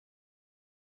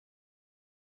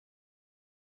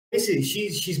basically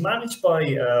she's managed by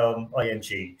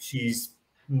ING. She's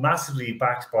massively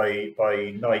backed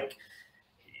by Nike.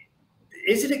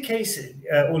 Is it a case,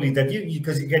 Uli, that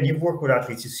because again you've worked with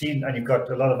athletes, you've seen, and you've got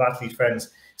a lot of athlete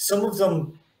friends. Some of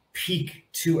them peak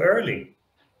too early.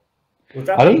 Would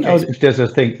that I be don't the know case? if there's a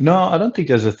thing. No, I don't think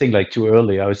there's a thing like too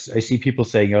early. I see people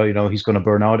saying, oh, he's going to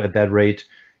burn out at that rate.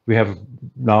 We have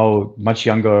now much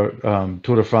younger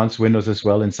Tour de France winners as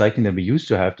well in cycling than we used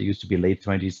to have. They used to be late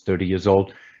 20s, 30 years old.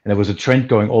 And there was a trend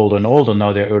going older and older.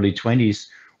 Now they're early 20s.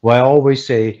 Where I always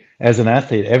say, as an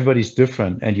athlete, everybody's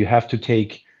different and you have to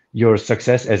take your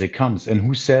success as it comes. And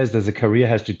who says that a career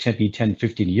has to be 10,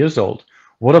 15 years old?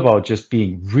 What about just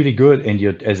being really good and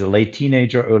you're as a late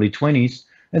teenager, early 20s?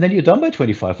 And then you're done by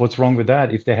 25. What's wrong with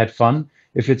that? If they had fun,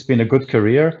 if it's been a good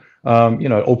career,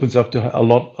 it opens up to a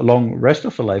long rest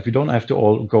of the life. You don't have to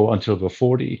all go until we're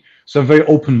 40. So I'm very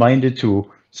open-minded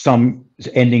to some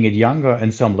ending it younger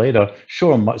and some later.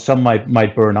 Sure, some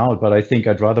might burn out, but I think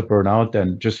I'd rather burn out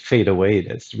than just fade away.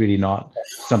 That's really not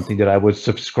something that I would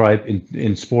subscribe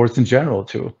in sports in general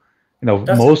to.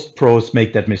 Most pros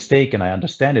make that mistake, and I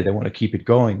understand it. They want to keep it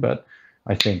going, but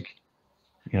I think,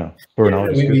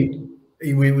 burnout is good.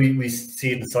 We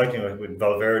see it in cycling with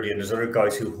Valverde, and there's other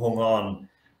guys who hung on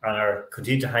and are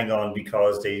continue to hang on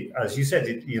because they, as you said,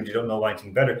 they don't know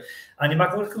anything better. And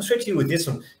Mac, I want to come straight to you with this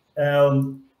one.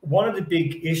 One of the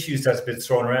big issues that's been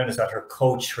thrown around is that her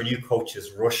new coach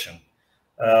is Russian.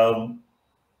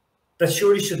 That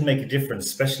surely shouldn't make a difference,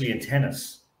 especially in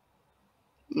tennis.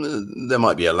 There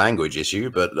might be a language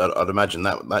issue, but I'd imagine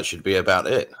that should be about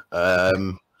it.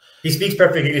 He speaks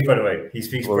perfect English, by the way. He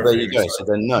speaks perfect English. There you go. So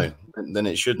then, no, then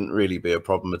it shouldn't really be a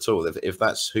problem at all. If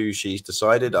that's who she's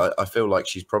decided, I feel like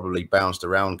she's probably bounced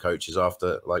around coaches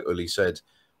after, like Uli said,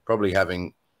 probably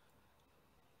having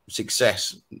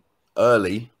success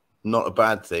early, not a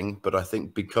bad thing. But I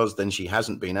think because then she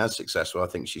hasn't been as successful, I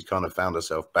think she's kind of found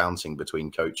herself bouncing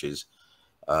between coaches.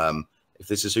 If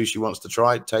this is who she wants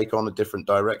to take on a different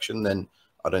direction, then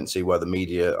I don't see why the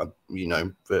media,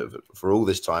 for all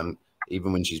this time,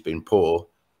 even when she's been poor,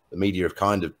 the media have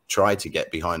kind of tried to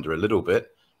get behind her a little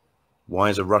bit. Why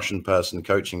is a Russian person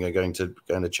coaching her going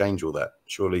to change all that?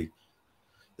 Surely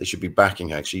they should be backing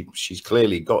her. She's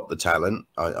clearly got the talent.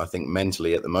 I think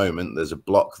mentally at the moment there's a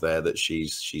block there that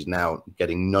she's now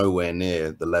getting nowhere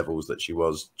near the levels that she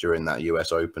was during that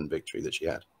US Open victory that she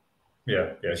had.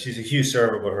 Yeah, she's a huge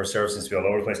server, but her serve seems to be all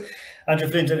over the place. Andrew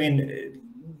Flint, I mean,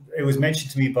 it was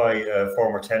mentioned to me by a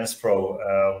former tennis pro,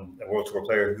 a World Tour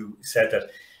player, who said that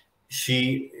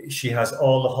she has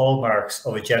all the hallmarks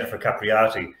of a Jennifer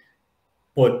Capriati,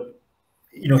 but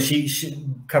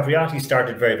Capriati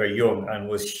started very, very young and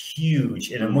was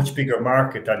huge in a much bigger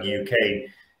market than the UK.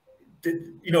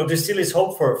 There still is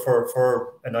hope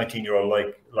for a 19-year-old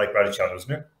like Raducanu, isn't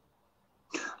there?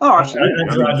 Oh, absolutely.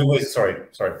 Andrew, sorry.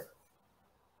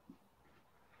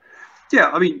 Yeah,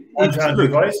 I mean,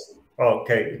 Andrew Weiss? Oh,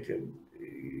 okay.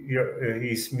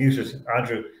 He's muted.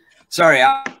 Andrew. Sorry.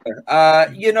 I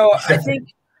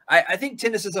think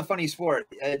tennis is a funny sport.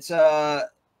 It's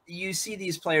you see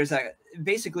these players that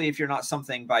basically, if you're not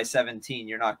something by 17,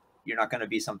 you're not going to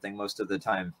be something most of the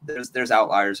time. There's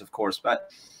outliers, of course, but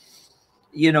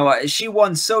she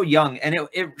won so young, and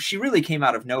she really came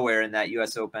out of nowhere in that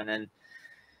US Open,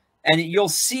 and you'll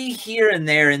see here and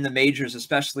there in the majors,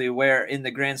 especially where in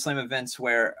the Grand Slam events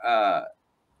where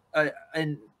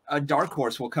a dark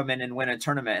horse will come in and win a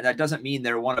tournament. And that doesn't mean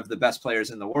they're one of the best players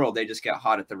in the world. They just get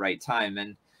hot at the right time.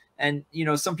 And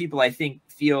some people, I think,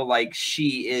 feel like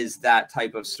she is that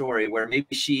type of story where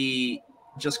maybe she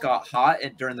just got hot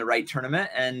during the right tournament.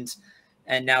 And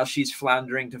now she's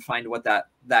floundering to find what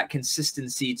that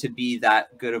consistency to be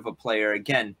that good of a player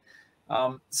again.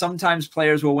 Sometimes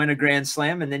players will win a Grand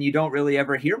Slam and then you don't really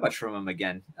ever hear much from them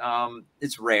again.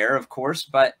 It's rare, of course,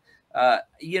 but I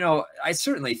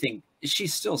certainly think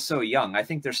she's still so young. I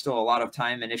think there's still a lot of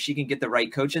time. And if she can get the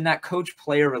right coach, and that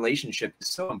coach-player relationship is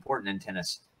so important in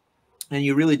tennis. And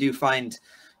you really do find,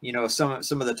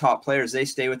 some of the top players, they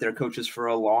stay with their coaches for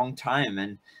a long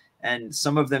time. And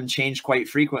some of them change quite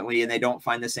frequently and they don't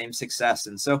find the same success.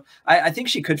 And so I think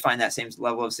she could find that same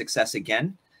level of success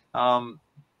again.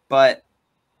 But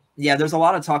yeah, there's a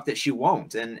lot of talk that she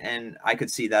won't, and I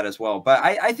could see that as well. But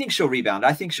I think she'll rebound.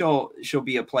 I think she'll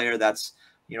be a player that's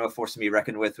a force to be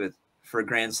reckoned with for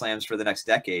Grand Slams for the next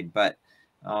decade. But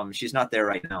she's not there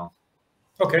right now.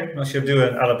 Okay, well, she'll do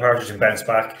an Alan Partridge and bounce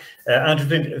back.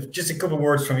 Andrew, just a couple of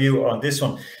words from you on this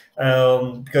one,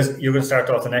 because you're going to start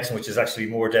off the next one, which is actually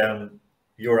more down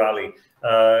your alley.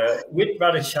 With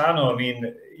Raducanu,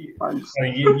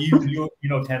 you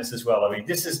know tennis as well. I mean,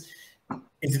 it's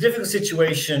a difficult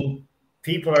situation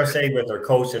people are saying with their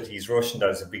coach that he's Russian, that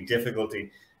is a big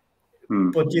difficulty.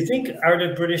 But do you think, are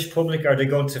the British public, are they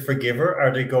going to forgive her?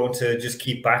 Are they going to just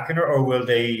keep backing her? Or will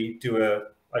they do a,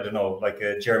 I don't know, like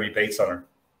a Jeremy Bates on her?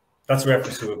 That's a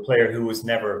reference to a player who was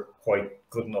never quite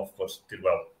good enough, but did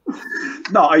well.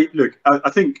 No, I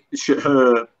think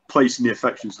her place in the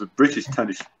affections of the British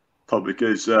tennis public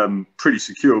is pretty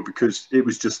secure, because it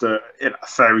was just a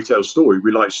fairy tale story.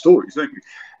 We like stories, don't we?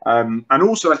 And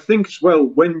also, I think as well,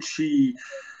 when she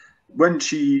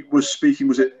was speaking,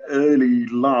 was it early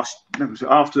last? No, was it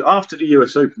after the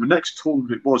US Open? The next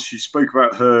tournament it was. She spoke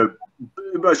about her.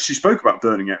 She spoke about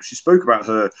burning out. She spoke about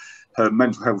her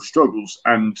mental health struggles,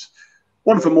 and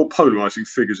one of the more polarising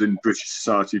figures in British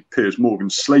society, Piers Morgan,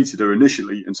 slated her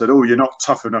initially and said, "Oh, you're not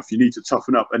tough enough. You need to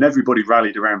toughen up." And everybody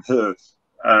rallied around her,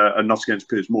 and not against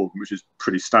Piers Morgan, which is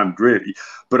pretty standard, really.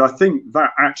 But I think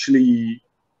that actually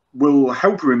will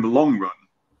help her in the long run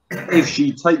if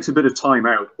she takes a bit of time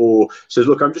out, or says,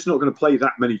 "Look, I'm just not going to play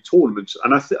that many tournaments."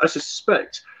 And I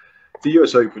suspect the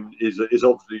US Open is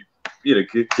obviously,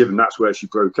 given that's where she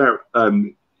broke out,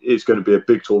 it's going to be a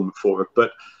big tournament for her.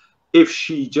 But if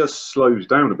she just slows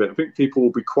down a bit, I think people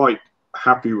will be quite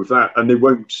happy with that, and they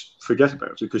won't forget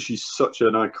about it, because she's such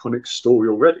an iconic story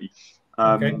already.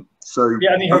 Okay. So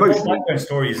yeah, I mean, her background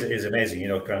story is amazing.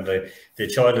 Kind of the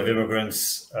child of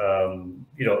immigrants.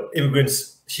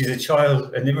 Immigrants. She's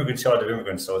an immigrant child of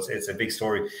immigrants, so it's a big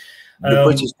story. The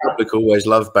British public always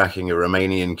love backing a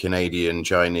Romanian, Canadian,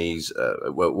 Chinese.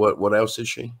 What else is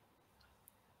she?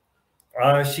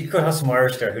 She could have some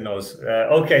Irish there. Who knows?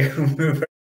 Okay, we'll move